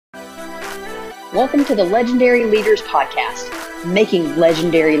Welcome to the Legendary Leaders Podcast, Making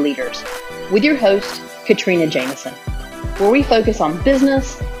Legendary Leaders, with your host, Katrina Jameson, where we focus on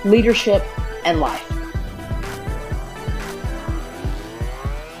business, leadership, and life.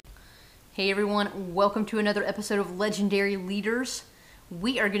 Hey everyone, welcome to another episode of Legendary Leaders.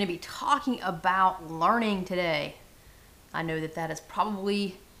 We are going to be talking about learning today. I know that is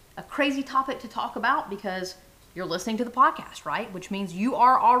probably a crazy topic to talk about because you're listening to the podcast, right? Which means you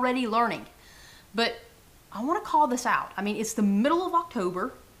are already learning. But I want to call this out. I mean, it's the middle of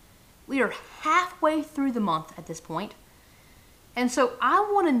October. We are halfway through the month at this point. And so I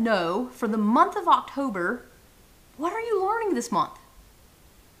want to know, for the month of October, what are you learning this month?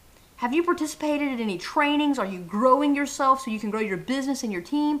 Have you participated in any trainings? Are you growing yourself so you can grow your business and your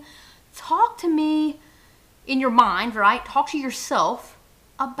team? Talk to me in your mind, right? Talk to yourself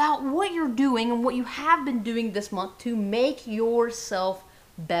about what you're doing and what you have been doing this month to make yourself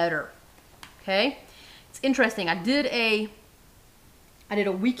better. Okay? It's interesting. I did a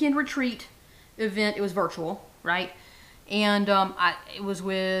weekend retreat event. It was virtual, right? And it was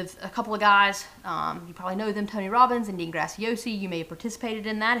with a couple of guys. You probably know them, Tony Robbins and Dean Graziosi. You may have participated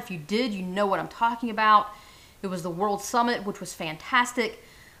in that. If you did, you know what I'm talking about. It was the World Summit, which was fantastic.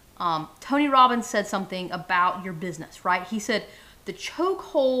 Tony Robbins said something about your business, right? He said, the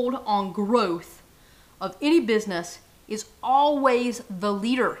chokehold on growth of any business is always the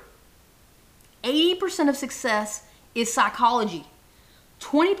leader. 80% of success is psychology.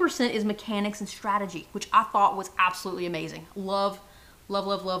 20% is mechanics and strategy, which I thought was absolutely amazing. Love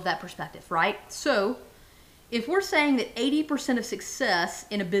that perspective, right? So if we're saying that 80% of success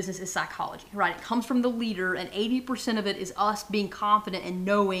in a business is psychology, right? It comes from the leader, and 80% of it is us being confident and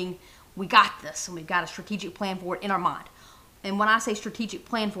knowing we got this and we've got a strategic plan for it in our mind. And when I say strategic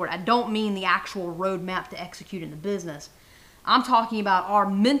plan for it, I don't mean the actual roadmap to execute in the business. I'm talking about our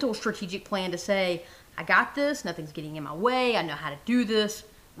mental strategic plan to say, I got this, nothing's getting in my way, I know how to do this,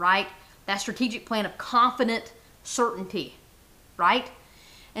 right? That strategic plan of confident certainty, right?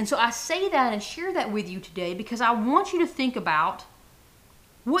 And so I say that and share that with you today because I want you to think about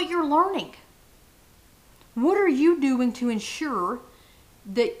what you're learning. What are you doing to ensure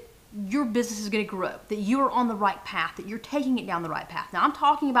that your business is going to grow, that you're on the right path, that you're taking it down the right path? Now I'm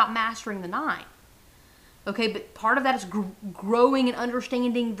talking about mastering the 9. Okay, but part of that is growing and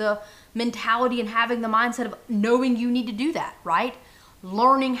understanding the mentality and having the mindset of knowing you need to do that, right?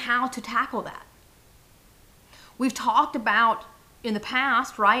 Learning how to tackle that. We've talked about in the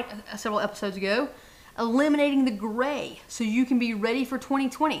past, right, several episodes ago, eliminating the gray so you can be ready for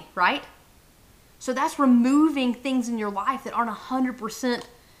 2020, right? So that's removing things in your life that aren't 100%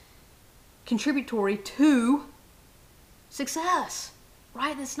 contributory to success,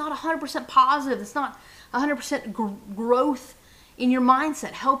 right? That's not 100% positive. It's not 100% growth in your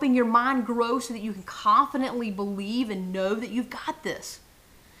mindset, helping your mind grow so that you can confidently believe and know that you've got this.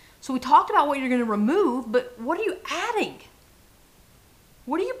 So we talked about what you're going to remove, but what are you adding?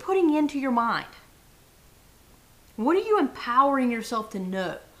 What are you putting into your mind? What are you empowering yourself to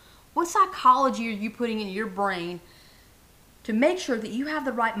know? What psychology are you putting into your brain to make sure that you have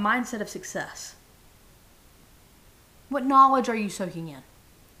the right mindset of success? What knowledge are you soaking in?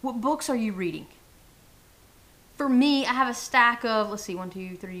 What books are you reading? For me, I have a stack of,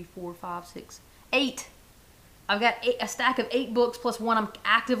 8. I've got a stack of 8 books plus one I'm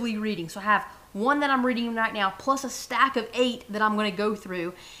actively reading. So I have one that I'm reading right now plus a stack of 8 that I'm going to go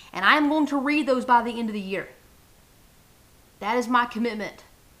through. And I'm going to read those by the end of the year. That is my commitment.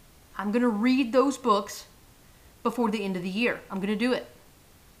 I'm going to read those books before the end of the year. I'm going to do it.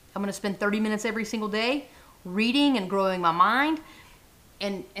 I'm going to spend 30 minutes every single day reading and growing my mind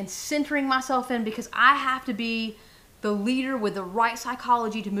and centering myself in, because I have to be the leader with the right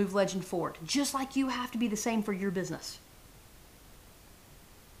psychology to move Legend forward, just like you have to be the same for your business.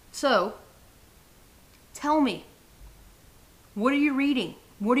 So, tell me, what are you reading?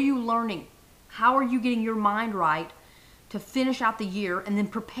 What are you learning? How are you getting your mind right to finish out the year and then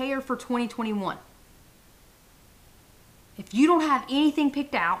prepare for 2021? If you don't have anything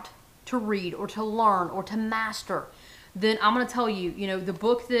picked out to read or to learn or to master, then I'm going to tell you, the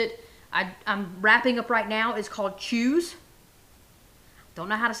book that I'm wrapping up right now is called Choose. Don't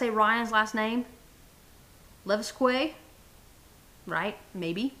know how to say Ryan's last name. Levesque, right?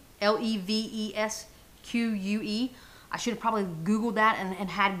 Maybe. Levesque. I should have probably Googled that and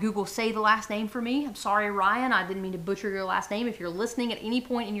had Google say the last name for me. I'm sorry, Ryan. I didn't mean to butcher your last name. If you're listening at any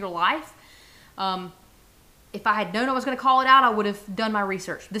point in your life, if I had known I was going to call it out, I would have done my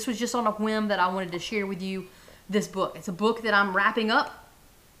research. This was just on a whim that I wanted to share with you this book. It's a book that I'm wrapping up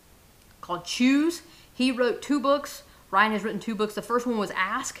called Choose. He wrote 2 books. Ryan has written 2 books. The first one was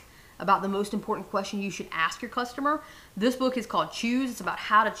Ask, about the most important question you should ask your customer. This book is called Choose. It's about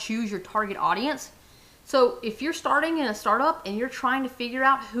how to choose your target audience. So if you're starting in a startup and you're trying to figure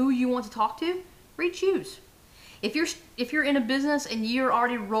out who you want to talk to, read Choose. If you're in a business and you're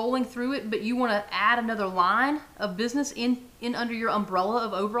already rolling through it, but you want to add another line of business in under your umbrella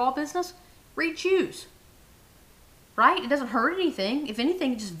of overall business, read Choose. Right? It doesn't hurt anything. If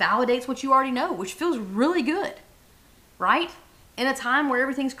anything, it just validates what you already know, which feels really good. Right? In a time where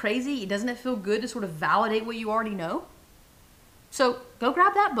everything's crazy, doesn't it feel good to sort of validate what you already know? So go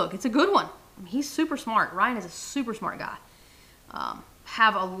grab that book. It's a good one. I mean, he's super smart. Ryan is a super smart guy.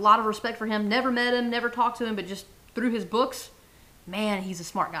 Have a lot of respect for him. Never met him, never talked to him, but just through his books, man, he's a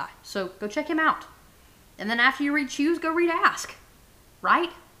smart guy. So go check him out. And then after you read Choose, go read Ask.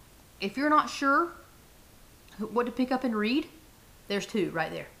 Right? If you're not sure what to pick up and read, there's 2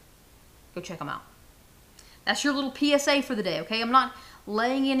 right there. Go check them out. That's your little PSA for the day, okay? I'm not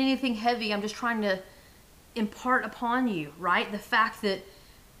laying in anything heavy. I'm just trying to impart upon you, right? The fact that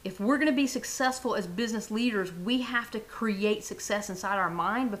if we're going to be successful as business leaders, we have to create success inside our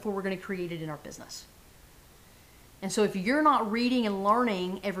mind before we're going to create it in our business. And so if you're not reading and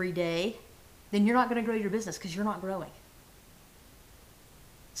learning every day, then you're not going to grow your business because you're not growing.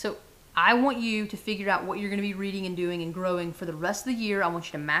 So I want you to figure out what you're going to be reading and doing and growing for the rest of the year. I want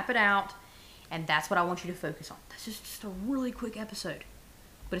you to map it out, and that's what I want you to focus on. That's just a really quick episode,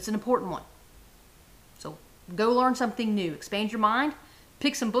 but it's an important one. So go learn something new. Expand your mind.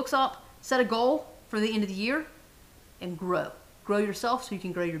 Pick some books up, set a goal for the end of the year, and grow. Grow yourself so you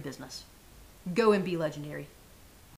can grow your business. Go and be legendary.